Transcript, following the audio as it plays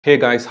Hey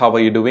guys, how are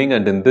you doing?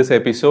 And in this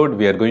episode,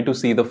 we are going to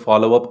see the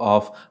follow-up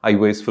of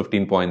iOS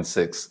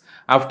 15.6.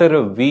 After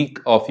a week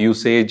of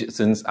usage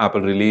since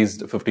Apple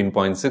released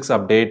 15.6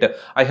 update,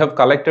 I have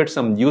collected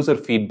some user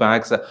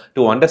feedbacks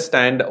to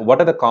understand what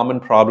are the common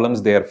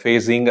problems they are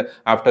facing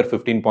after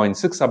 15.6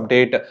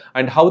 update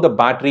and how the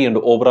battery and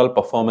overall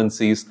performance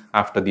is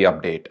after the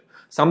update.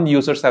 Some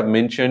users have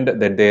mentioned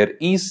that their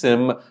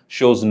eSIM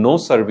shows no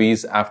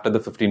service after the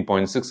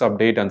 15.6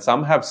 update, and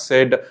some have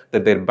said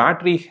that their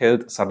battery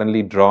health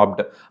suddenly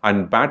dropped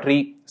and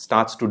battery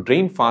starts to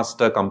drain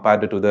faster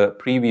compared to the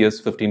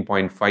previous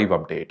 15.5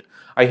 update.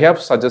 I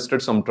have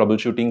suggested some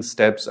troubleshooting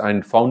steps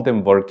and found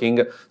them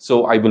working,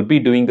 so I will be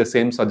doing the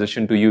same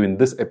suggestion to you in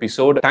this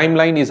episode.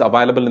 Timeline is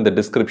available in the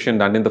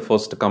description and in the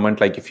first comment.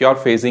 Like if you are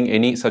facing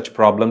any such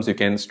problems, you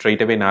can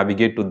straight away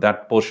navigate to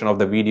that portion of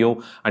the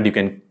video and you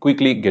can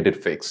quickly get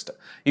it fixed.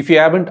 If you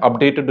haven't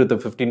updated to the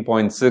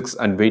 15.6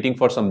 and waiting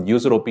for some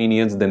user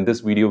opinions, then this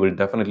video will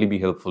definitely be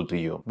helpful to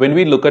you. When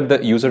we look at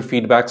the user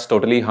feedbacks,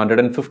 totally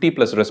 150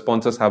 plus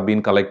responses have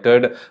been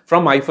collected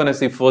from iPhone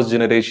SE first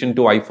generation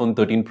to iPhone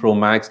 13 Pro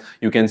Max.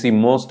 You can see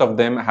most of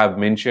them have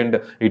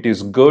mentioned it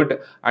is good,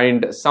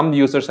 and some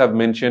users have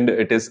mentioned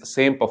it is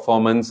same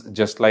performance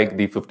just like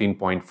the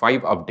 15.5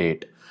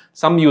 update.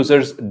 Some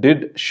users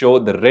did show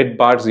the red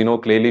bars,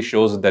 clearly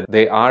shows that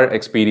they are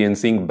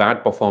experiencing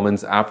bad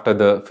performance after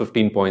the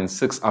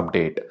 15.6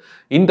 update.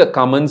 In the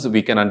comments,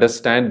 we can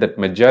understand that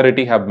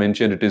majority have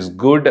mentioned it is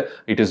good,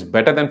 it is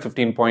better than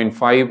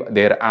 15.5,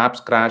 their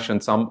apps crash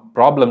and some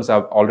problems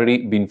have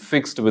already been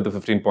fixed with the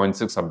 15.6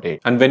 update.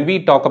 And when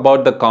we talk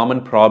about the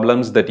common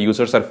problems that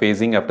users are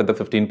facing after the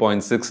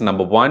 15.6,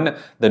 number one,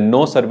 the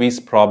no service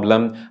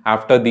problem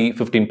after the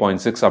 15.6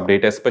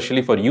 update,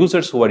 especially for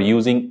users who are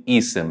using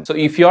eSIM. So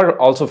if you are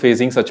also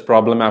facing such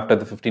problem after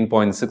the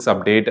 15.6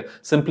 update,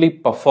 simply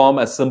perform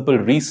a simple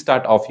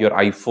restart of your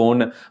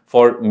iPhone.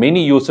 For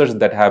many users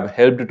that have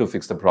helped to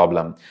fix the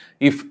problem.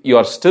 If you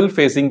are still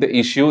facing the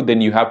issue,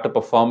 then you have to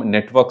perform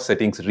network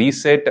settings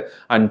reset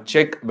and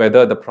check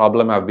whether the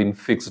problem have been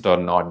fixed or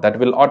not. That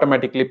will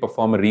automatically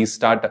perform a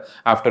restart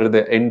after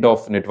the end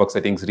of network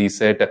settings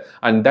reset,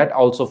 and that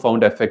also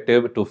found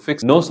effective to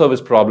fix no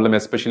service problem,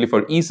 especially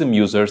for eSIM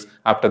users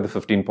after the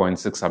 15.6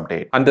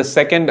 update. And the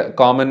second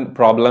common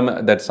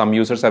problem that some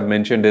users have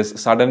mentioned is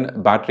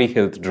sudden battery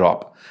health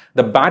drop.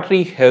 The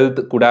battery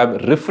health could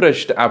have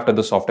refreshed after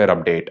the software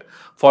update.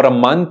 For a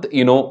month,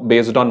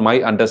 based on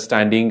my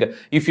understanding,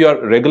 if you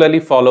are regularly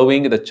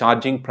following the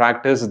charging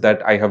practice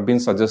that I have been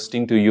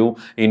suggesting to you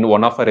in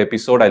one of our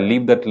episodes, I'll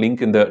leave that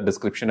link in the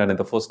description and in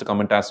the first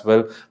comment as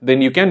well,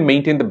 then you can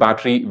maintain the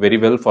battery very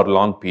well for a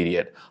long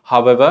period.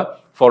 However,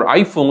 for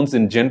iPhones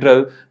in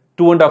general,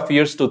 2.5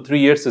 years to 3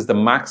 years is the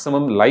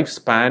maximum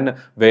lifespan,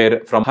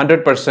 where from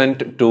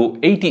 100% to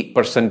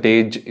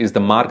 80% is the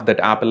mark that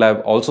Apple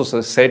have also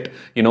set,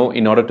 in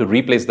order to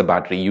replace the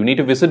battery. You need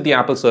to visit the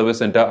Apple Service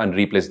Center and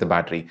replace the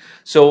battery.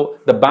 So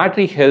the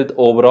battery health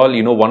overall,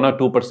 1 or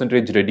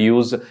 2%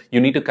 reduce. You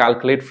need to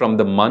calculate from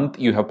the month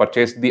you have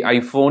purchased the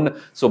iPhone.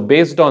 So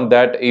based on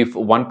that, if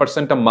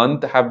 1% a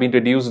month have been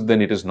reduced,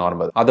 then it is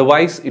normal.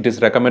 Otherwise, it is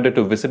recommended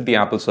to visit the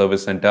Apple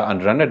Service Center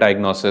and run a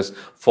diagnosis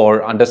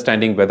for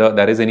understanding whether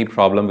there is any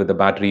problem with the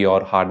battery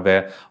or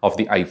hardware of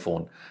the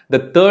iPhone. The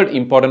third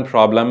important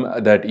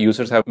problem that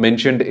users have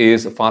mentioned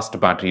is fast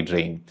battery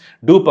drain.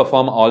 Do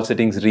perform all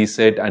settings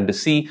reset and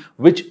see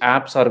which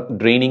apps are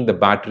draining the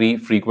battery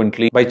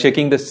frequently by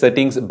checking the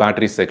settings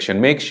battery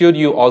section. Make sure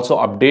you also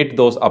update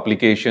those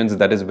applications.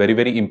 That is very,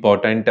 very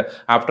important.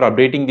 After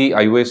updating the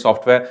iOS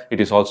software,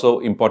 it is also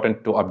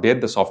important to update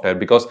the software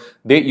because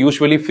they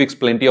usually fix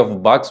plenty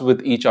of bugs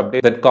with each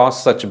update that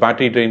cause such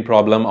battery drain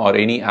problem or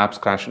any apps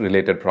crash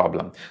related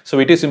problem. So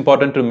it is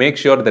important to make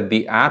sure that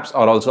the apps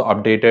are also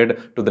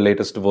updated to the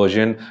latest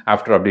version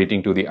after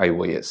updating to the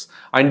iOS.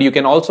 And you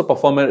can also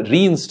perform a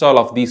reinstall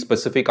of the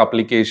specific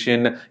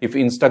application. If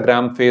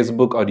Instagram,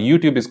 Facebook or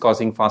YouTube is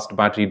causing fast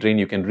battery drain,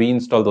 you can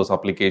reinstall those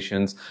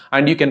applications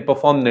and you can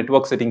perform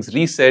network settings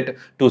reset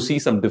to see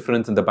some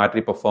difference in the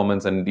battery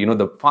performance, and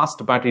the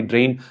fast battery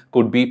drain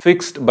could be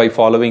fixed by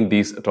following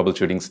these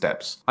troubleshooting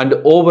steps. And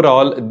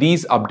overall,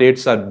 these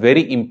updates are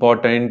very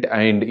important,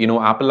 and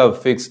Apple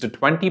have fixed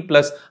 20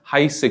 plus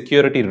high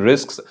security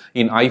risks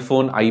in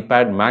iPhone,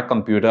 iPad, Mac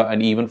computer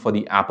and even for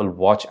the Apple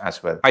Watch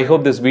as well. I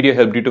hope this video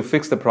helped you to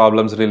fix the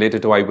problems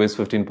related to iOS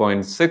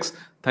 15.6.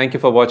 Thank you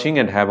for watching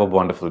and have a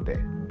wonderful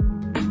day.